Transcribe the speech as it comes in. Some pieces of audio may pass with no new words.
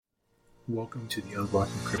Welcome to the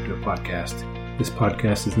Unblocking Crypto podcast. This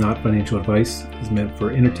podcast is not financial advice. It is meant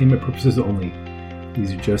for entertainment purposes only.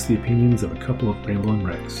 These are just the opinions of a couple of rambling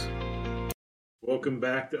wrecks. Welcome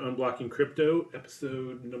back to Unblocking Crypto,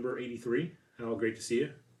 episode number 83. Al, great to see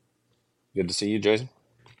you. Good to see you, Jason.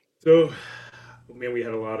 So, man, we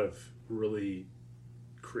had a lot of really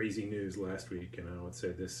crazy news last week, and I would say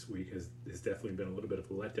this week has definitely been a little bit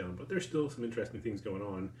of a letdown, but there's still some interesting things going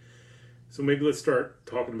on. So maybe let's start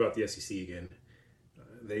talking about the SEC again.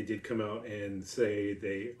 They did come out and say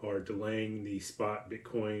they are delaying the Spot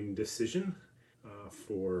Bitcoin decision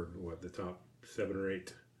for the top 7 or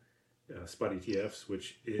 8 spot ETFs,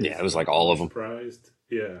 which is it was like all of them. Surprised,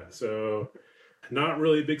 yeah. So not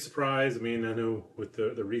really a big surprise. I mean, I know with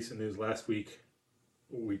the recent news last week,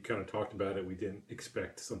 we kind of talked about it. We didn't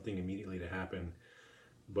expect something immediately to happen,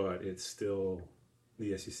 but it's still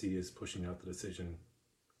the SEC is pushing out the decision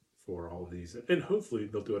for all of these, and hopefully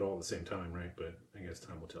they'll do it all at the same time, right? But I guess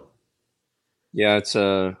time will tell. Yeah, it's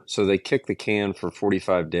so they kick the can for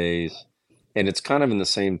 45 days, and it's kind of in the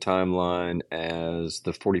same timeline as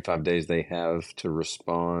the 45 days they have to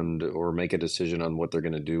respond or make a decision on what they're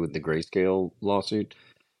going to do with the Grayscale lawsuit,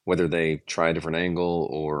 whether they try a different angle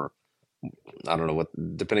or I don't know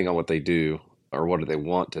what, depending on what they do or what do they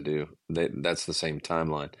want to do. That's the same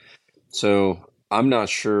timeline. So I'm not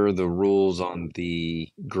sure the rules on the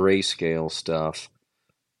Grayscale stuff,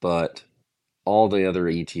 but all the other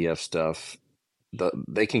ETF stuff,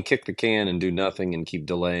 they can kick the can and do nothing and keep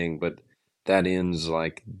delaying, but that ends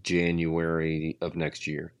like January of next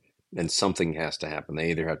year, and something has to happen.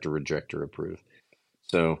 They either have to reject or approve.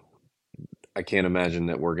 So I can't imagine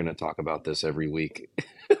that we're going to talk about this every week,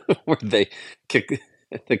 where they kick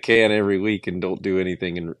the can every week and don't do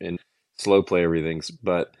anything and slow play everything.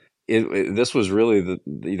 But this was really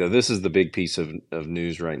this is the big piece of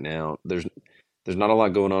news right now. There's not a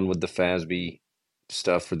lot going on with the FASB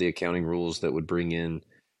stuff for the accounting rules that would bring in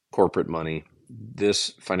corporate money.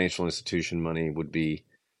 This financial institution money would be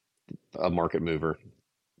a market mover.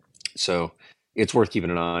 So it's worth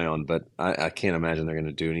keeping an eye on, but I can't imagine they're going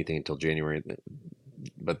to do anything until January.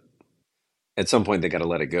 But at some point, they got to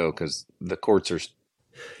let it go because the courts are.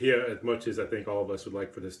 Yeah, as much as I think all of us would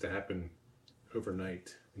like for this to happen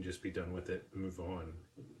overnight and just be done with it and move on.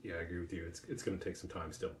 Yeah, I agree with you. It's going to take some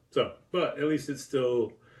time still. So, but at least it's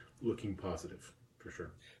still looking positive for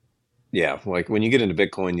sure. Yeah, like when you get into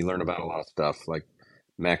Bitcoin, you learn about a lot of stuff like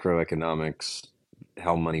macroeconomics,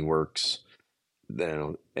 how money works,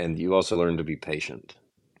 and you also learn to be patient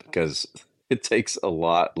because it takes a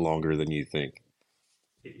lot longer than you think.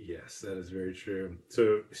 Yes, that is very true.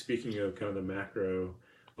 So, speaking of kind of the macro,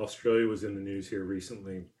 Australia was in the news here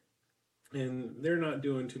recently, and they're not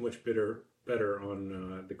doing too much better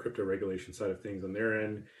on the crypto regulation side of things on their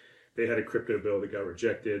end. They had a crypto bill that got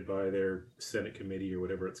rejected by their Senate committee or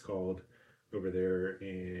whatever it's called over there,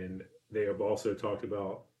 and they have also talked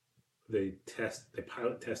about they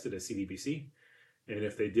pilot tested a CDBC, and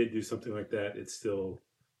if they did do something like that, it's still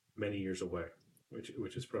many years away,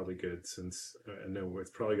 which is probably good since I know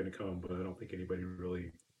it's probably going to come, but I don't think anybody really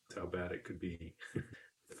knows how bad it could be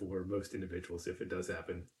for most individuals if it does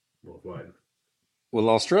happen worldwide. Well,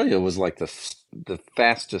 Australia was like the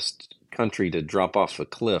fastest country to drop off a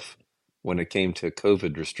cliff when it came to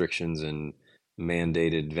COVID restrictions and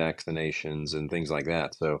mandated vaccinations and things like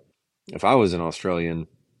that. So if I was an Australian,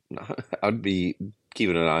 I'd be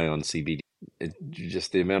keeping an eye on CBD.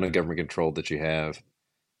 Just the amount of government control that you have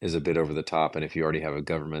is a bit over the top. And if you already have a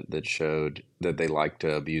government that showed that they like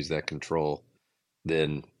to abuse that control,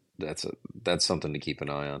 then that's something to keep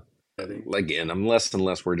an eye on. I think Again, I'm less and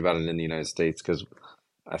less worried about it in the United States because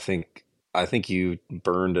I think I think you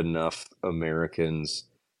burned enough Americans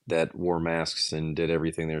that wore masks and did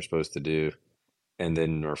everything they were supposed to do, and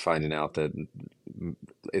then are finding out that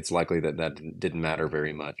it's likely that that didn't matter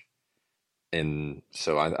very much. And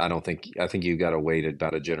so I don't think I think you got to wait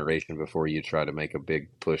about a generation before you try to make a big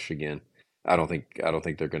push again. I don't think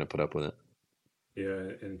they're going to put up with it.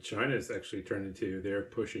 yeah, and China's actually turned into they're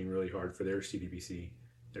pushing really hard for their CDBC,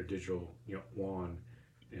 their digital yuan,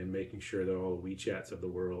 and making sure that all the WeChats of the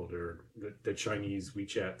world or the Chinese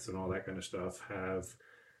WeChats and all that kind of stuff have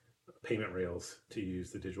payment rails to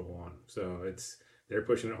use the digital yuan. So they're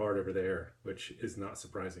pushing it hard over there, which is not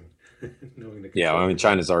surprising, knowing the Yeah, control I they mean got.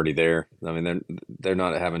 China's already there. I mean they're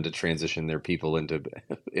not having to transition their people into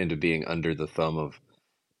into being under the thumb of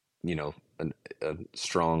a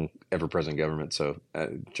strong, ever-present government. So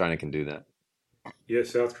China can do that. Yeah,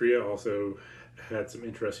 South Korea also had some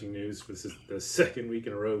interesting news. This is the second week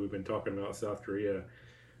in a row we've been talking about South Korea,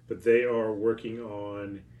 but they are working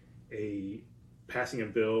on a passing a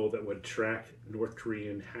bill that would track North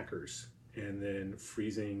Korean hackers and then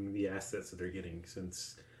freezing the assets that they're getting,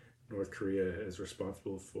 since North Korea is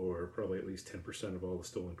responsible for probably at least 10% of all the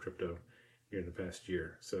stolen crypto here in the past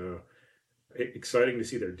year. So exciting to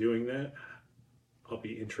see they're doing that. I'll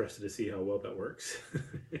be interested to see how well that works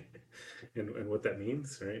and what that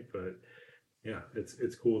means, right? But yeah,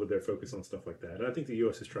 it's cool that they're focused on stuff like that. And I think the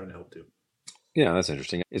U.S. is trying to help too. Yeah, that's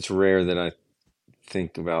interesting. It's rare that I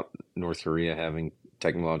think about North Korea having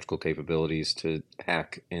technological capabilities to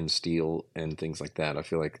hack and steal and things like that. I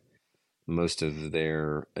feel like most of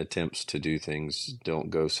their attempts to do things don't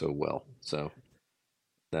go so well. So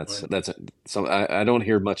Well, that's so I don't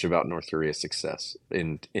hear much about North Korea's success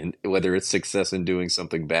in whether it's success in doing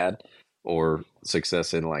something bad or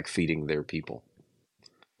success in like feeding their people.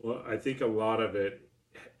 well, I think a lot of it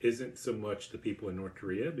isn't so much the people in North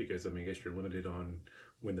Korea, because I mean, I guess you're limited on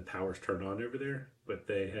when the power's turned on over there, but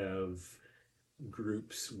they have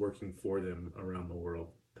groups working for them around the world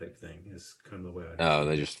type thing is kind of the way I Oh, understand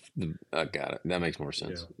they it. just I got it. That makes more Yeah.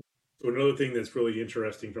 sense. So another thing that's really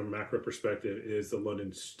interesting from a macro perspective is the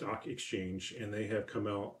London Stock Exchange, and they have come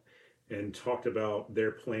out and talked about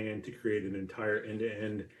their plan to create an entire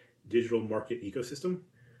end-to-end digital market ecosystem,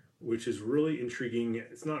 which is really intriguing.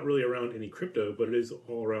 It's not really around any crypto, but it is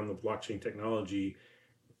all around the blockchain technology.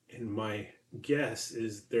 And my guess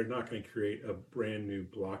is they're not going to create a brand new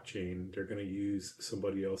blockchain. They're going to use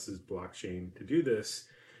somebody else's blockchain to do this.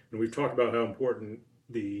 And we've talked about how important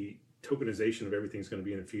the tokenization of everything is going to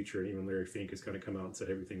be in the future. And even Larry Fink has kind of come out and said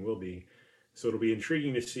everything will be. So it'll be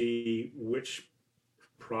intriguing to see which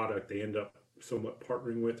product they end up somewhat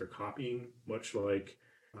partnering with or copying, much like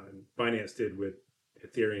Binance did with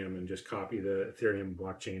Ethereum, and just copy the Ethereum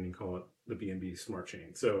blockchain and call it the BNB Smart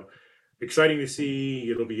Chain. So exciting to see.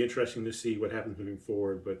 It'll be interesting to see what happens moving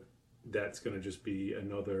forward, but that's going to just be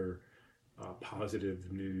another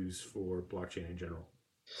positive news for blockchain in general.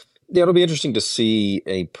 Yeah, it'll be interesting to see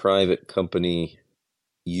a private company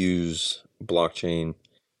use blockchain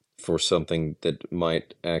for something that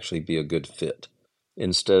might actually be a good fit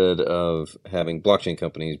instead of having blockchain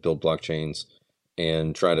companies build blockchains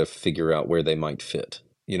and try to figure out where they might fit.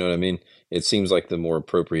 You know what I mean? It seems like the more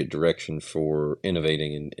appropriate direction for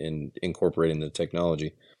innovating and incorporating the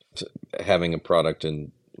technology, having a product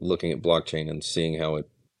and looking at blockchain and seeing how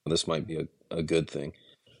this might be a good thing.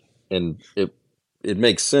 And it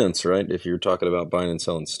makes sense, right? If you're talking about buying and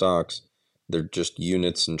selling stocks, they're just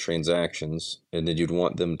units and transactions, and then you'd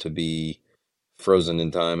want them to be frozen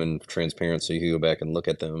in time and transparent so you could go back and look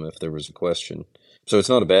at them if there was a question. So it's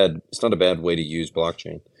not a bad way to use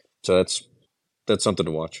blockchain. So that's something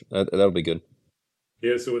to watch. That'll be good.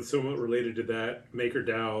 Yeah, so it's somewhat related to that.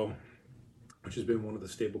 MakerDAO, which has been one of the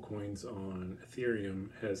stable coins on Ethereum,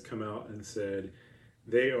 has come out and said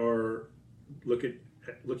they are look at,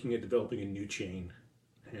 looking at developing a new chain.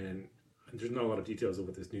 And there's not a lot of details of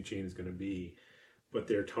what this new chain is going to be, but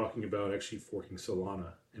they're talking about actually forking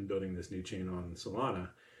Solana and building this new chain on Solana,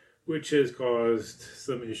 which has caused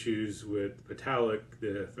some issues with Vitalik,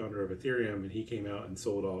 the founder of Ethereum, and he came out and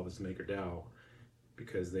sold all of his MakerDAO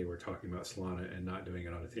because they were talking about Solana and not doing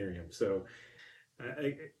it on Ethereum. So,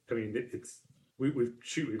 I mean, it's we've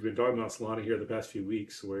been talking about Solana here the past few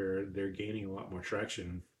weeks, where they're gaining a lot more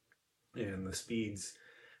traction, and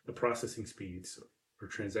the processing speeds or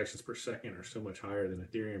transactions per second are so much higher than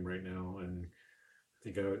Ethereum right now. And I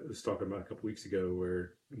think I was talking about a couple weeks ago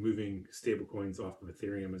where moving stable coins off of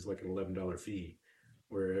Ethereum is like an $11 fee,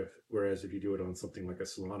 whereas if you do it on something like a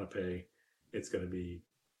Solana Pay, it's going to be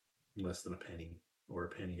less than a penny or a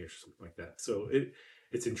penny or something like that. So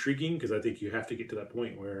it's intriguing, because I think you have to get to that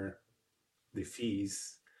point where the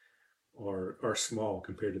fees are small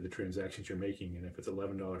compared to the transactions you're making. And if it's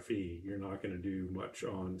 $11 fee, you're not going to do much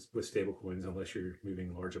on with stable coins unless you're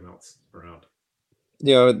moving large amounts around.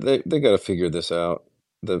 Yeah, they got to figure this out.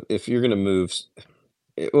 If you're going to move,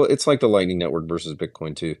 well, it's like the Lightning Network versus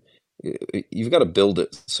Bitcoin too. You've got to build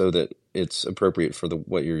it so that it's appropriate for the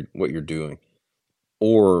what you're doing,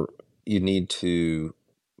 or you need to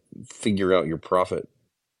figure out your profit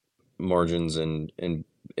margins and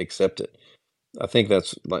accept it. I think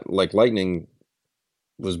that's like Lightning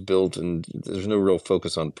was built and there's no real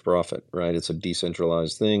focus on profit, right? It's a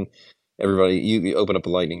decentralized thing. Everybody, you open up a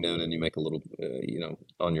Lightning node and you make a little,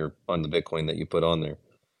 on the Bitcoin that you put on there,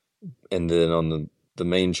 and then on the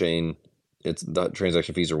main chain, it's the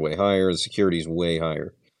transaction fees are way higher, the security is way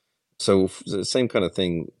higher. So the same kind of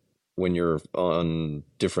thing when you're on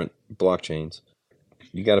different blockchains,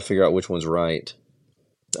 you got to figure out which one's right.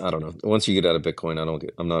 I don't know. Once you get out of Bitcoin,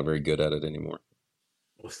 I'm not very good at it anymore.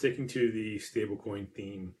 Well, sticking to the stablecoin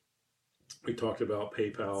theme, We talked about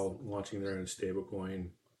PayPal launching their own stablecoin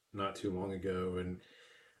not too long ago, and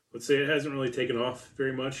let's say it hasn't really taken off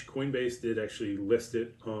very much. Coinbase did actually list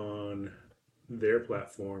it on their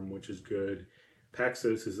platform, which is good.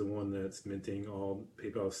 Paxos is the one that's minting all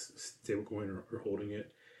PayPal's stablecoin or holding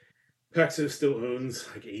it. Paxos still owns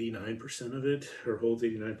like 89% of it, or holds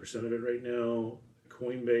 89% of it right now.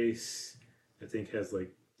 Coinbase, I think, has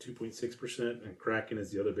like 2.6%, and Kraken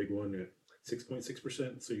is the other big one at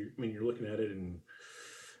 6.6%. So you're looking at it, and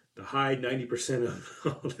the high 90% of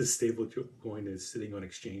all the stable coin is sitting on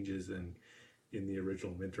exchanges and in the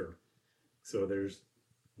original minter. So there's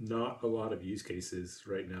not a lot of use cases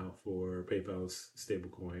right now for PayPal's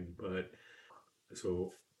stablecoin, but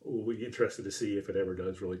so we'll be interested to see if it ever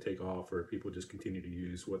does really take off, or if people just continue to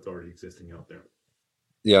use what's already existing out there.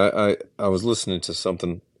 Yeah, I was listening to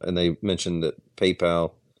something and they mentioned that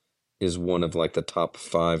PayPal is one of like the top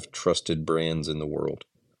 5 trusted brands in the world.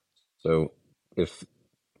 So if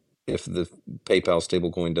if the PayPal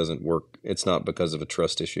stablecoin doesn't work, it's not because of a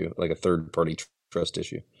trust issue, like a third party trust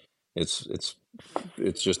issue. It's it's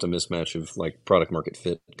it's just a mismatch of like product market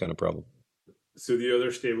fit kind of problem. So the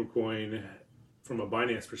other stablecoin, from a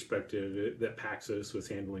Binance perspective, that Paxos was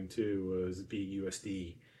handling too was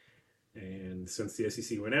BUSD. And since the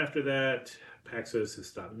SEC went after that, Paxos has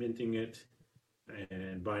stopped minting it.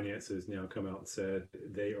 And Binance has now come out and said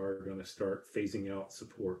they are going to start phasing out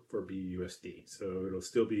support for BUSD. So it'll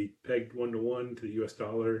still be pegged 1 to 1 to the US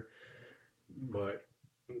dollar, but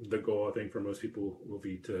the goal, I think, for most people will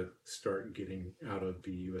be to start getting out of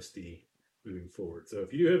BUSD moving forward. So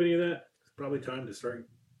if you do have any of that, it's probably time to start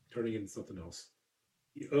turning into something else.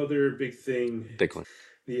 The other big thing, Bitcoin.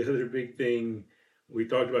 the other big thing, we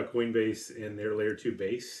talked about Coinbase and their layer 2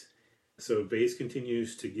 base. So Base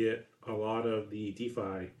continues to get a lot of the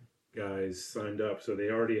DeFi guys signed up. So they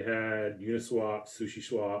already had Uniswap,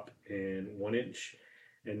 SushiSwap, and 1inch,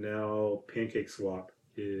 and now PancakeSwap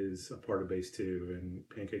is a part of Base too. And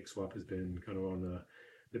PancakeSwap has been kind of on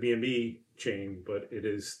the BNB chain, but it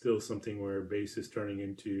is still something where Base is turning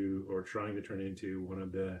into, or trying to turn into, one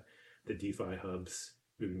of the DeFi hubs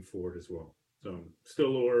moving forward as well. So still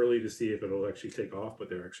a little early to see if it'll actually take off, but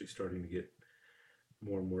they're actually starting to get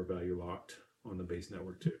more and more value locked on the Base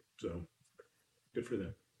network too. So good for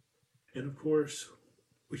them. And of course,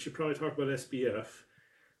 we should probably talk about SBF.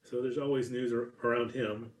 So there's always news around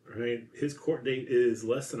him. Right, his court date is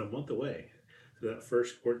less than a month away. So that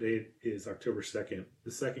first court date is October 2nd.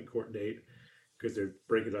 The second court date, because they're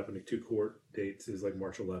breaking it up into 2 court dates, is like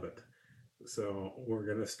March 11th. So we're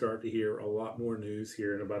going to start to hear a lot more news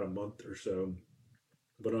here in about a month or so.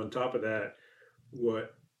 But on top of that,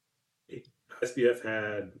 what SBF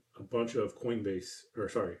had a bunch of Coinbase, or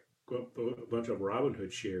sorry, a bunch of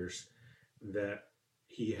Robinhood shares that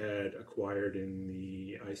he had acquired in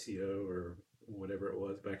the ICO or whatever it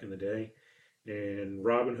was back in the day. And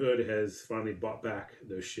Robinhood has finally bought back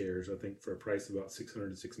those shares, I think, for a price of about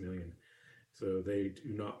 606 million. So they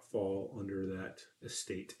do not fall under that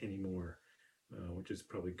estate anymore, which is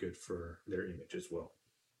probably good for their image as well.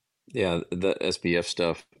 Yeah, the SBF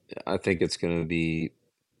stuff, I think it's going to be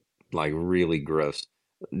like really gross.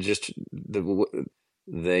 Just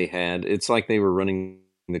they had, it's like they were running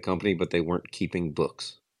the company, but they weren't keeping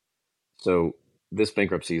books. So this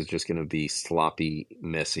bankruptcy is just going to be sloppy,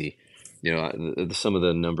 messy. You know, some of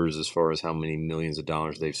the numbers as far as how many millions of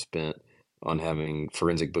dollars they've spent on having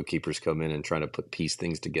forensic bookkeepers come in and try to piece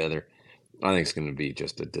things together. I think it's going to be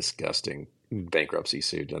just a disgusting bankruptcy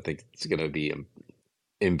suit. I think it's going to be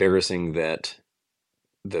embarrassing that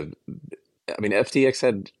the, I mean,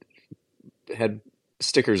 FTX had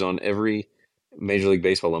stickers on every Major League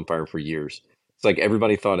Baseball umpire for years. It's like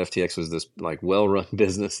everybody thought FTX was this like well-run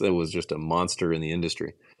business that was just a monster in the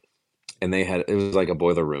industry. And they had, it was like a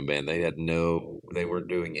boiler room band. They weren't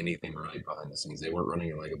doing anything right behind the scenes. They weren't running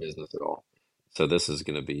it like a business at all. So this is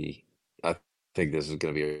going to be, I think this is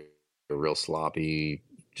going to be a real sloppy,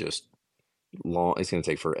 just long. It's going to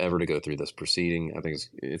take forever to go through this proceeding. I think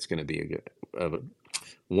it's going to be a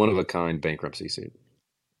one of a kind bankruptcy suit.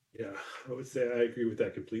 Yeah, I would say I agree with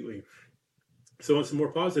that completely. So, on some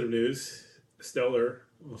more positive news, Stellar,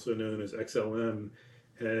 also known as XLM,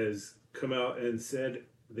 has come out and said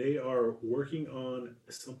they are working on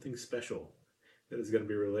something special that is going to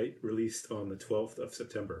be released on the 12th of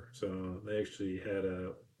September. So, they actually had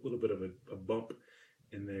a little bit of a bump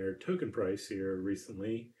in their token price here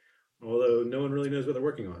recently, although no one really knows what they're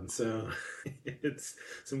working on. So, it's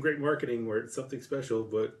some great marketing where it's something special,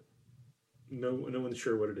 but no one's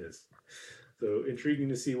sure what it is. So intriguing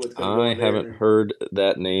to see what's going to go I on haven't there. heard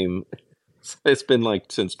that name. It's been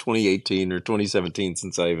like since 2018 or 2017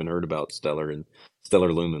 since I even heard about Stellar and Stellar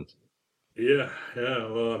Lumens. Yeah, yeah.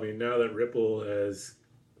 Well, I mean, now that Ripple has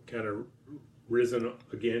kind of risen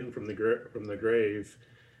again from from the grave,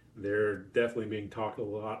 they're definitely being talked a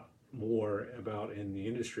lot more about in the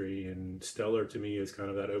industry. And Stellar to me is kind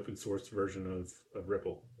of that open source version of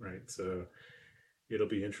Ripple, right? So it'll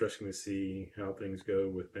be interesting to see how things go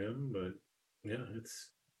with them. But yeah, it's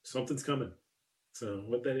something's coming. So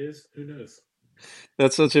what that is, who knows?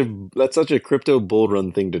 That's such a crypto bull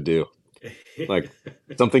run thing to do. Like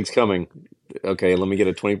something's coming. Okay, let me get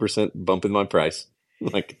a 20% bump in my price.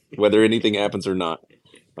 Like whether anything happens or not.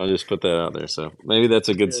 I'll just put that out there. So maybe that's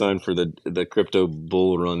a good Yeah. sign for the crypto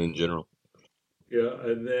bull run in general. Yeah,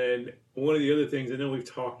 and then one of the other things, I know we've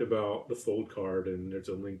talked about the fold card, and there's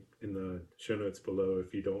a link in the show notes below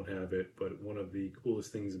if you don't have it. But one of the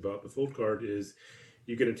coolest things about the fold card is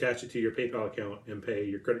you can attach it to your PayPal account and pay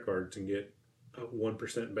your credit cards and get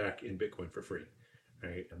 1% back in Bitcoin for free,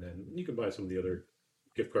 right? And then you can buy some of the other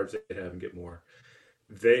gift cards they have and get more.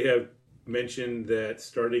 They have mentioned that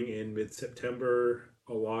starting in mid September,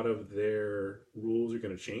 a lot of their rules are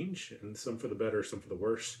going to change, and some for the better, some for the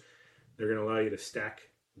worse. They're going to allow you to stack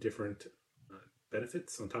different uh,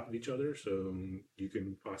 benefits on top of each other. So you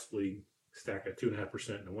can possibly stack a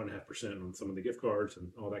 2.5% and a 1.5% on some of the gift cards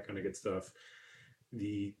and all that kind of good stuff.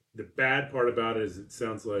 The bad part about it is it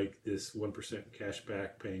sounds like this 1% cash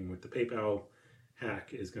back paying with the PayPal hack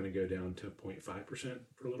is going to go down to 0.5%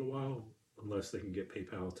 for a little while, unless they can get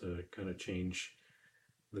PayPal to kind of change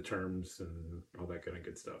the terms and all that kind of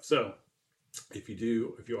good stuff. So if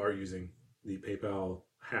you are using the PayPal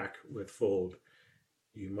hack with Fold,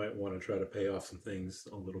 you might want to try to pay off some things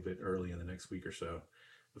a little bit early in the next week or so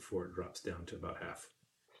before it drops down to about half.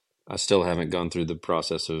 I still haven't gone through the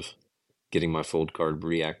process of getting my fold card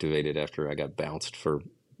reactivated after I got bounced for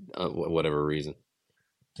whatever reason.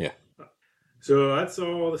 Yeah. So that's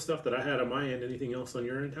all the stuff that I had on my end. Anything else on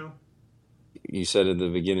your end, Hal? You said at the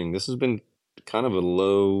beginning, this has been kind of a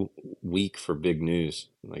low week for big news.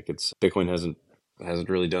 Like it's Bitcoin hasn't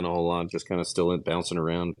really done a whole lot, just kind of still bouncing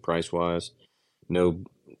around price wise. No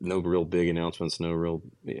no real big announcements, no real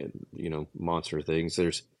monster things.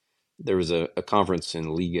 There was a conference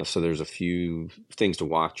in Liga, so there's a few things to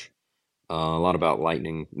watch. A lot about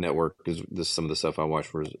Lightning Network because this some of the stuff I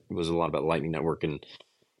watched was a lot about Lightning Network and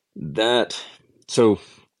that. So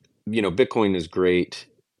Bitcoin is great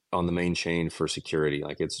on the main chain for security.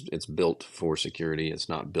 Like it's built for security. It's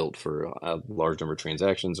not built for a large number of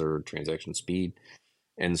transactions or transaction speed.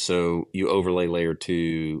 And so you overlay layer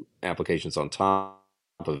two applications on top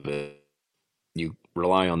of it. You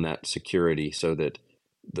rely on that security so that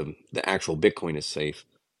the actual Bitcoin is safe.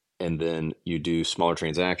 And then you do smaller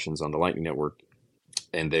transactions on the Lightning Network,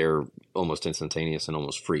 and they're almost instantaneous and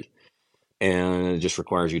almost free. And it just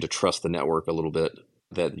requires you to trust the network a little bit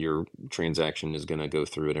that your transaction is going to go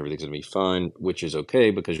through and everything's going to be fine, which is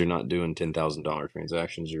okay because you're not doing $10,000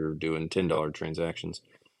 transactions, you're doing $10 transactions.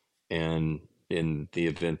 And in the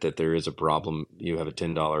event that there is a problem, you have a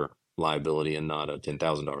 $10 liability and not a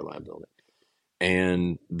 $10,000 liability.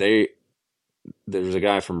 And there's a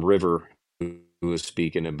guy from River who was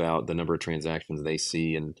speaking about the number of transactions they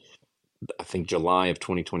see, and I think July of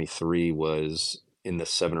 2023 was in the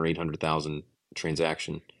seven or 800,000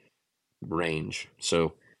 transaction range.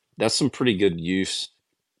 So that's some pretty good use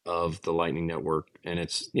of the Lightning Network, and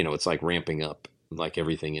it's like ramping up, like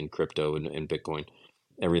everything in crypto and Bitcoin.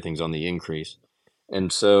 Everything's on the increase,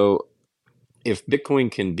 and so if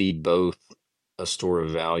Bitcoin can be both a store of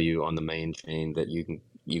value on the main chain that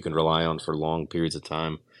you can rely on for long periods of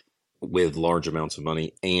time with large amounts of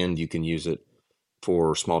money, and you can use it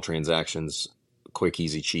for small transactions, quick,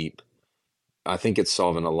 easy, cheap. I think it's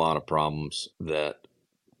solving a lot of problems that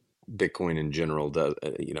Bitcoin in general does,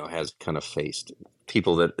 has kind of faced.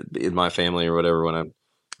 People that in my family or whatever, when I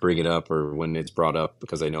bring it up or when it's brought up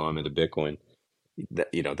because they know I'm into Bitcoin, that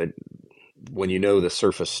when you know the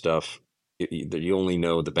surface stuff, you only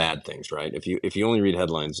know the bad things, right? If you only read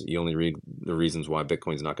headlines, you only read the reasons why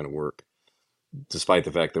Bitcoin's not going to work, despite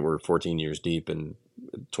the fact that we're 14 years deep in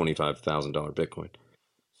 $25,000 Bitcoin.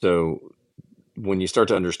 So when you start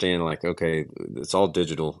to understand, like, okay, it's all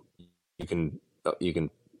digital, you can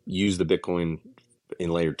use the Bitcoin in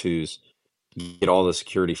layer twos, get all the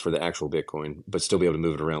security for the actual Bitcoin, but still be able to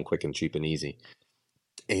move it around quick and cheap and easy.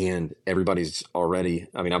 And everybody's already,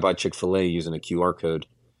 I mean, I buy Chick-fil-A using a QR code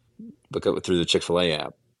because through the Chick-fil-A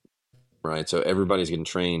app, right? So everybody's getting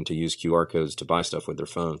trained to use QR codes to buy stuff with their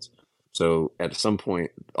phones. So at some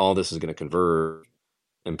point, all this is going to converge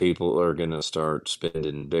and people are going to start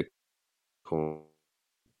spending Bitcoin,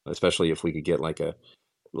 especially if we could get like a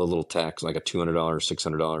little tax, like a $200,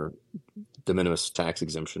 $600 de minimis tax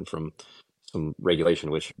exemption from some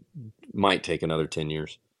regulation, which might take another 10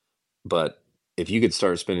 years. But if you could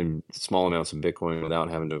start spending small amounts of Bitcoin without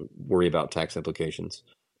having to worry about tax implications,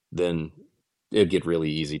 then it'd get really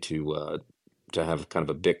easy to have kind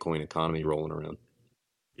of a Bitcoin economy rolling around.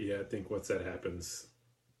 Yeah, I think once that happens,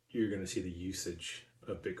 you're going to see the usage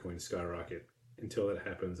of Bitcoin skyrocket. Until that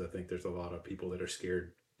happens, I think there's a lot of people that are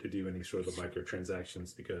scared to do any sort of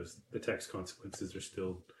microtransactions because the tax consequences are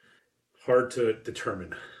still hard to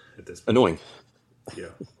determine at this point. Annoying,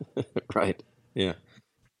 Yeah. right? Yeah.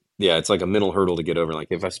 Yeah, it's like a mental hurdle to get over. Like,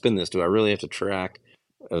 if I spend this, do I really have to track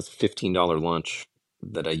a $15 lunch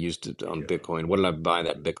that I used on Yeah. Bitcoin? What did I buy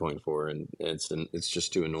that Bitcoin for? And it's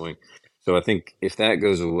just too annoying. So I think if that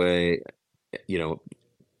goes away, you know,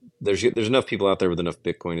 there's enough people out there with enough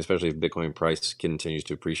Bitcoin, especially if Bitcoin price continues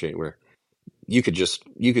to appreciate, where you could just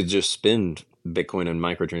spend Bitcoin on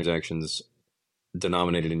microtransactions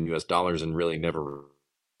denominated in US dollars and really never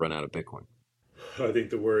run out of Bitcoin. I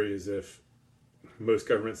think the worry is if most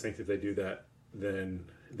governments think that they do that, then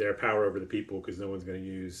their power over the people, because no one's going to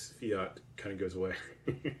use fiat, kind of goes away.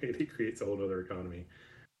 It creates a whole other economy.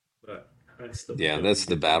 But I still think Yeah, it'll be that's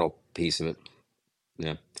the good too. battle piece of it.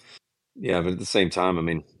 Yeah. Yeah, but at the same time, I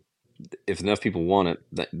mean, if enough people want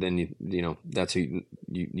it, then you know that's who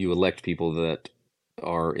you elect people that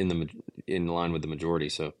are in line with the majority.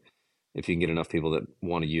 So if you can get enough people that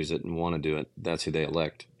want to use it and want to do it, that's who they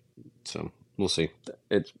elect. So we'll see.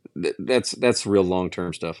 It's that's real long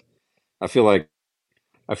term stuff. I feel like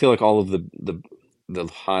I feel like all of the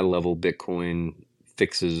high level Bitcoin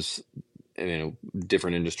fixes,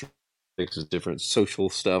 different industry fixes, different social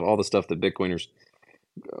stuff, all the stuff that Bitcoiners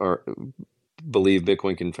are believe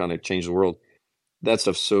Bitcoin can kind of change the world. That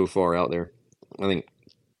stuff's so far out there. I think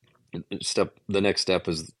the next step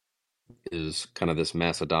is kind of this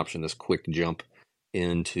mass adoption, this quick jump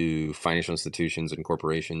into financial institutions and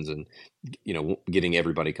corporations, and getting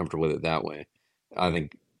everybody comfortable with it that way. I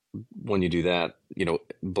think when you do that,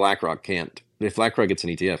 BlackRock can't. If BlackRock gets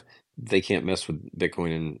an ETF, they can't mess with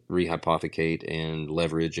Bitcoin and rehypothecate and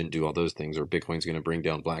leverage and do all those things, or Bitcoin's going to bring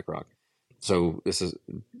down BlackRock. So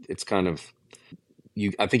it's kind of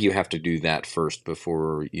I think you have to do that first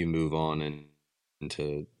before you move on and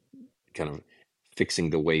into kind of fixing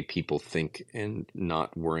the way people think and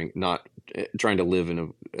not trying to live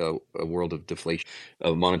in a world of deflation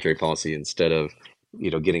of monetary policy instead of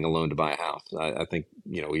getting a loan to buy a house. I think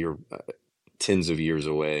you're tens of years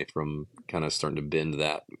away from kind of starting to bend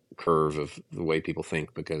that curve of the way people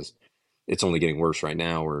think, because it's only getting worse right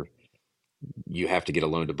now, where you have to get a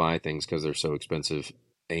loan to buy things because they're so expensive,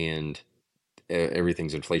 and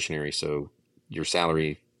everything's inflationary. So your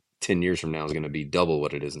salary 10 years from now is going to be double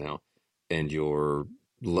what it is now, and your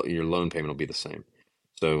loan payment will be the same.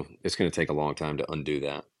 So it's going to take a long time to undo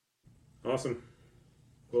that. Awesome.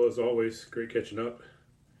 Well, as always, great catching up.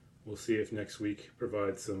 We'll see if next week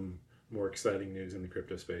provides some more exciting news in the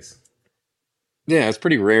crypto space. Yeah, it's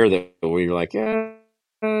pretty rare that where you're like, yeah,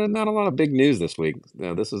 not a lot of big news this week.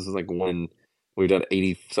 This is like we've done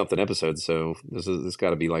 80 something episodes, so this got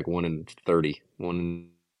to be like 1 in 30, 1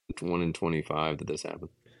 in 25 that this happened.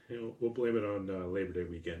 We'll blame it on Labor Day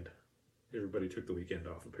weekend. Everybody took the weekend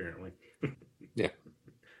off, apparently. Yeah,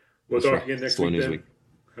 We'll that's talk right. again next Slow week news then. week.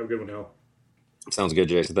 Have a good one, Hal. Sounds good,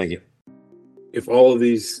 Jason. Thank See ya. you. If all of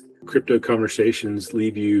these crypto conversations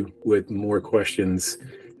leave you with more questions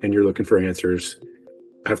and you're looking for answers,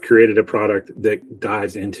 I've created a product that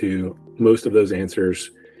dives into most of those answers,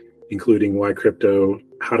 including why crypto,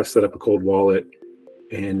 how to set up a cold wallet,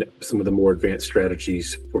 and some of the more advanced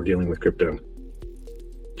strategies for dealing with crypto.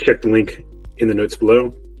 Check the link in the notes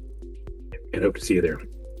below and hope to see you there.